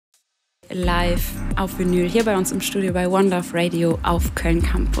live auf Vinyl hier bei uns im Studio bei One Love Radio auf Köln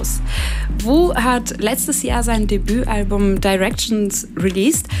Campus. Wu hat letztes Jahr sein Debütalbum Directions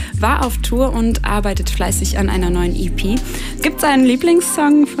released, war auf Tour und arbeitet fleißig an einer neuen EP. Gibt es einen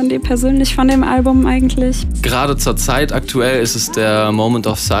Lieblingssong von dir persönlich von dem Album eigentlich? Gerade zur Zeit aktuell ist es der Moment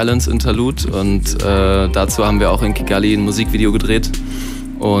of Silence Interlude und dazu haben wir auch in Kigali ein Musikvideo gedreht.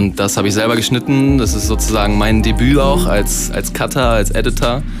 Und das habe ich selber geschnitten. Das ist sozusagen mein Debüt auch als Cutter, als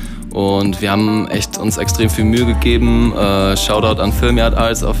Editor. Und wir haben uns extrem viel Mühe gegeben. Shoutout an Filmyard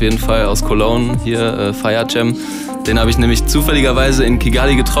Arts auf jeden Fall aus Cologne, hier Fire Jam. Den habe ich nämlich zufälligerweise in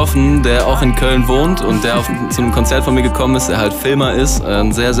Kigali getroffen, der auch in Köln wohnt und der zu einem Konzert von mir gekommen ist, der halt Filmer ist,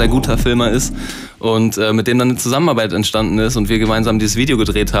 ein sehr, sehr guter Filmer ist. Und mit dem dann eine Zusammenarbeit entstanden ist und wir gemeinsam dieses Video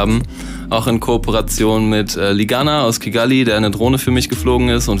gedreht haben. Auch in Kooperation mit Ligana aus Kigali, der eine Drohne für mich geflogen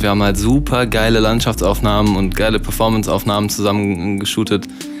ist. Und wir haben halt super geile Landschaftsaufnahmen und geile Performanceaufnahmen zusammen geshootet.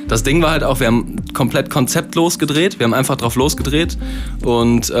 Das Ding war halt auch, wir haben komplett konzeptlos gedreht, wir haben einfach drauf losgedreht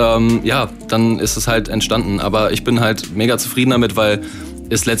und ja, dann ist es halt entstanden. Aber ich bin halt mega zufrieden damit, weil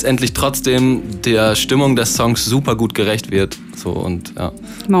es letztendlich trotzdem der Stimmung des Songs super gut gerecht wird. So, und, ja.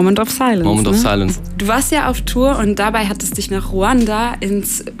 Moment of Silence. Moment of Silence. Du warst ja auf Tour und dabei hat es dich nach Ruanda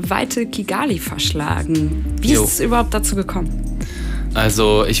ins weite Kigali verschlagen. Wie ist es überhaupt dazu gekommen?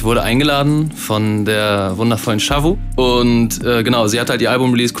 Also ich wurde eingeladen von der wundervollen Shavu und genau, sie hat halt ihr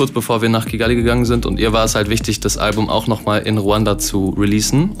Album released kurz bevor wir nach Kigali gegangen sind und ihr war es halt wichtig, das Album auch nochmal in Ruanda zu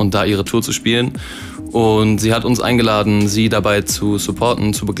releasen und da ihre Tour zu spielen. Und sie hat uns eingeladen, sie dabei zu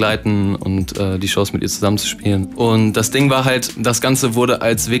supporten, zu begleiten und die Shows mit ihr zusammen zu spielen. Und das Ding war halt, das Ganze wurde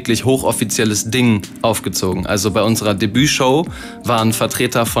als wirklich hochoffizielles Ding aufgezogen. Also bei unserer Debütshow waren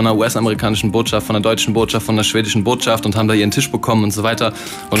Vertreter von der US-amerikanischen Botschaft, von der deutschen Botschaft, von der schwedischen Botschaft und haben da ihren Tisch bekommen und so weiter.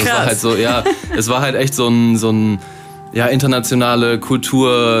 Und es war halt so, ja, es war halt echt so ein ja, internationale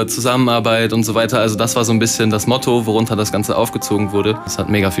Kultur, Zusammenarbeit und so weiter. Also das war so ein bisschen das Motto, worunter das Ganze aufgezogen wurde. Es hat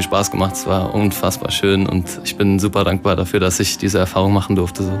mega viel Spaß gemacht, es war unfassbar schön und ich bin super dankbar dafür, dass ich diese Erfahrung machen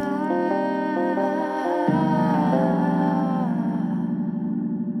durfte. So.